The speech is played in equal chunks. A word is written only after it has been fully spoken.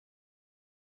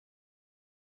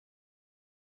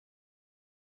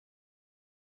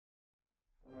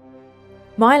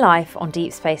My life on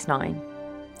Deep Space Nine.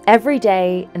 Every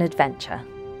day an adventure.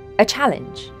 A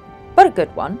challenge, but a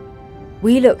good one.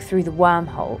 We look through the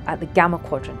wormhole at the Gamma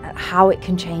Quadrant at how it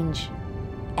can change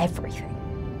everything.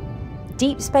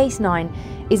 Deep Space Nine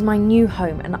is my new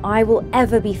home, and I will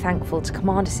ever be thankful to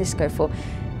Commander Sisko for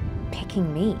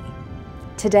picking me.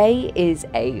 Today is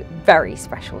a very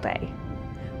special day.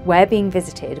 We're being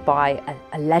visited by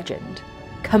a legend,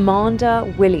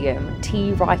 Commander William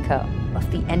T. Riker of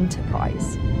the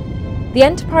Enterprise. The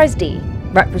Enterprise D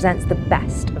represents the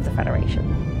best of the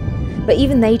Federation, but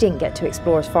even they didn't get to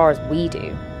explore as far as we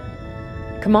do.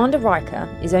 Commander Riker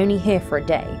is only here for a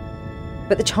day,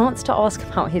 but the chance to ask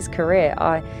about his career,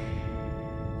 I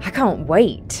can't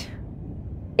wait.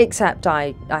 Except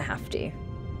I have to.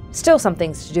 Still some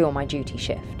things to do on my duty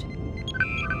shift.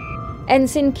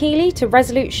 Ensign Keeley to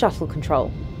Resolute Shuttle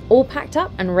Control. All packed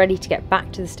up and ready to get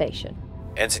back to the station.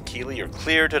 Ensign Keeley, you're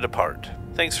clear to depart.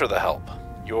 Thanks for the help.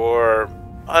 Your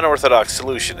unorthodox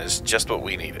solution is just what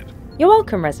we needed. You're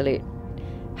welcome, Resolute.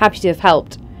 Happy to have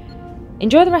helped.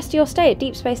 Enjoy the rest of your stay at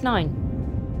Deep Space Nine.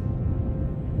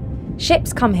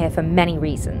 Ships come here for many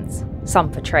reasons.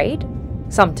 Some for trade,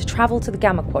 some to travel to the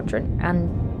Gamma Quadrant,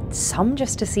 and some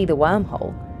just to see the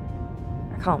wormhole.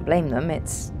 I can't blame them,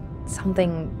 it's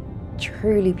something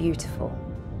truly beautiful.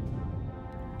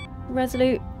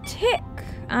 Resolute tick,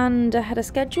 and ahead of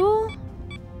schedule.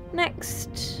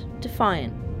 Next,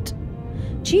 Defiant.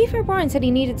 Chief O'Brien said he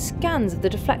needed scans of the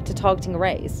deflector targeting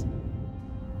arrays.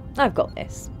 I've got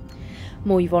this.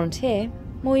 More you volunteer,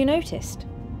 more you're noticed.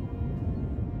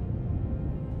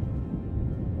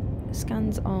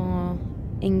 Scans are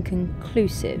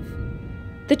inconclusive.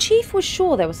 The Chief was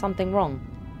sure there was something wrong.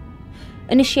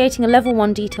 Initiating a level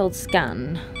 1 detailed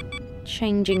scan.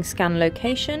 Changing scan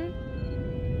location.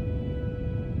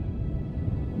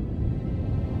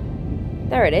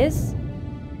 There it is.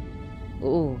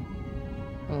 Ooh,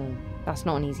 that's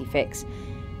not an easy fix.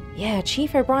 Yeah,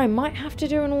 Chief O'Brien might have to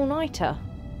do an all-nighter.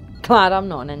 Glad I'm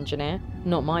not an engineer.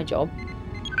 Not my job.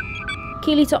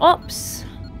 Keeley to Ops.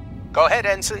 Go ahead,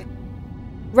 Ensign.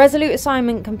 Resolute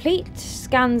assignment complete.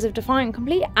 Scans of Defiant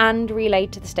complete and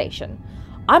relayed to the station.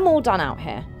 I'm all done out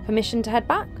here. Permission to head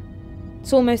back?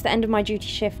 It's almost the end of my duty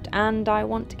shift and I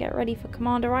want to get ready for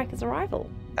Commander Riker's arrival.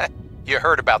 You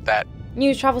heard about that.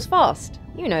 News travels fast.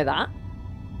 You know that.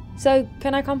 So,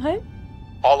 can I come home?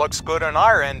 All looks good on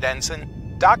our end,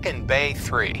 Ensign. Dock in Bay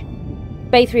 3.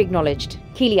 Bay 3 acknowledged.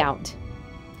 Keeley out.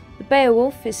 The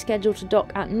Beowulf is scheduled to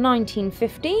dock at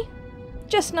 1950.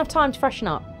 Just enough time to freshen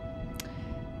up.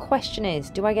 Question is,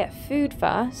 do I get food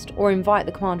first or invite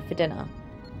the commander for dinner?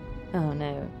 Oh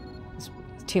no, it's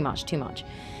too much.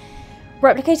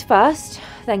 Replicator first,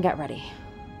 then get ready.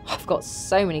 I've got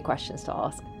so many questions to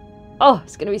ask. Oh,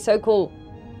 it's going to be so cool.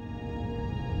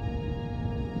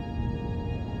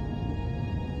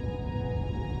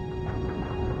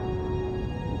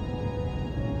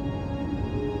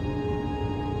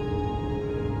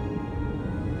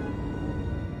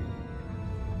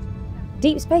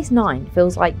 Deep Space Nine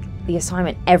feels like the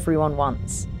assignment everyone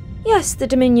wants. Yes, the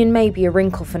Dominion may be a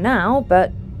wrinkle for now,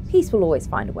 but peace will always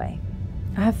find a way.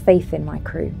 I have faith in my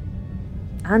crew.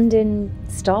 And in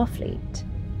Starfleet.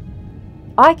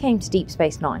 I came to Deep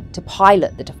Space Nine to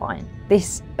pilot the Defiant,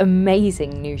 this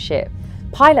amazing new ship.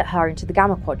 Pilot her into the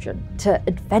Gamma Quadrant to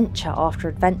adventure after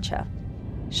adventure.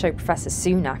 Show Professor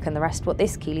Sunak and the rest what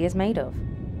this Keeley is made of.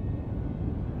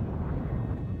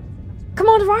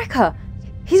 Commander Riker!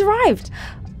 He's arrived!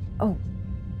 Oh.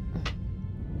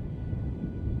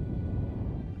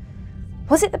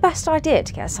 Was it the best idea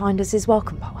to get assigned as his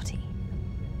welcome party?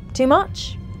 Too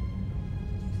much?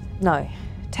 No.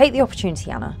 Take the opportunity,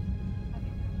 Anna.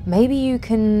 Maybe you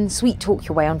can sweet talk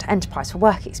your way onto Enterprise for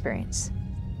work experience.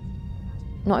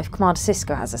 Not if Commander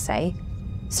Sisko has a say.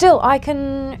 Still, I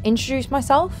can introduce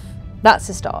myself. That's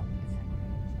a start.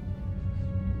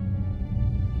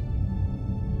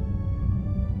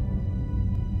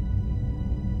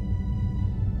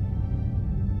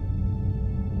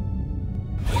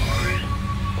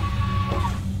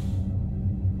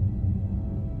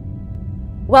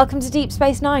 Welcome to Deep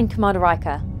Space Nine, Commander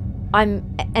Riker.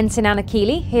 I'm Ensign Anna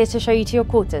Keeley, here to show you to your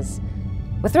quarters.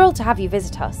 We're thrilled to have you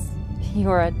visit us.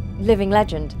 You're a living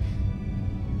legend.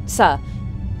 Sir,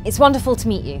 it's wonderful to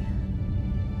meet you.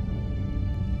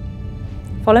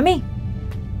 Follow me.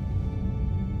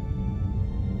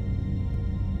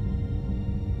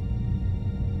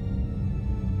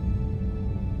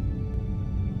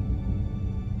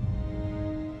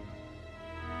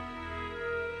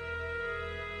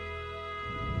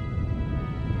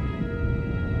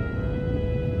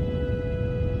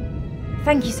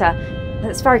 Thank you, sir.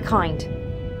 That's very kind.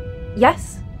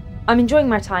 Yes? I'm enjoying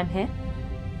my time here.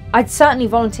 I'd certainly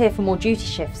volunteer for more duty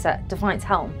shifts at Defiant's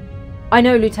helm. I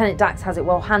know Lieutenant Dax has it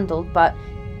well handled, but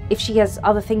if she has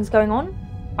other things going on,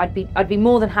 I'd be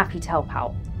more than happy to help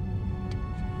out.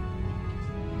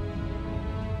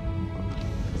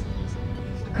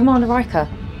 Commander Riker.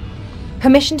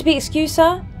 Permission to be excused,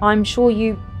 sir? I'm sure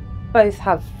you both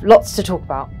have lots to talk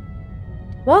about.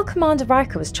 While Commander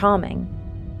Riker was charming,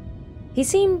 he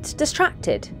seemed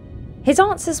distracted. His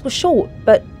answers were short,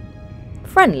 but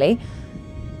friendly.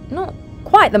 Not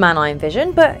quite the man I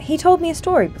envisioned, but he told me a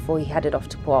story before he headed off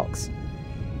to Quarks.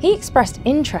 He expressed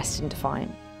interest in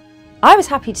Defiant. I was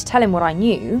happy to tell him what I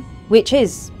knew, which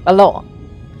is a lot.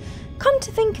 Come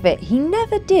to think of it, he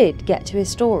never did get to his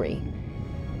story.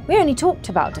 We only talked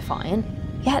about Defiant,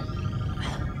 yet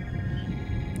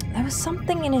there was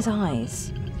something in his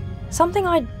eyes. Something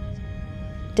I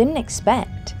didn't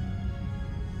expect.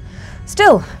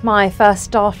 Still, my first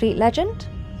Starfleet legend.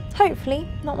 Hopefully,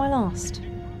 not my last.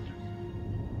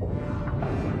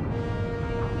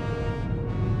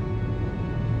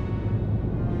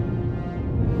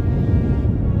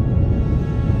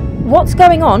 What's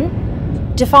going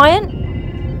on? Defiant?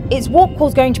 Its warp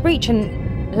core's going to breach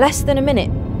in less than a minute.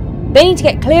 They need to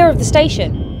get clear of the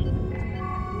station.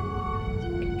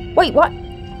 Wait, what?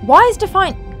 Why is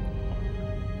Defiant...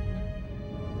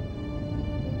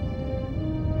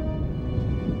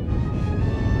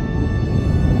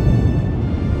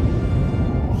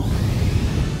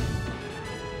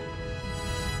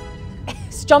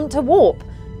 It's jumped to warp.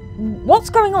 What's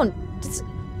going on?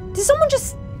 Did someone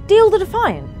just steal the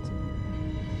Defiant?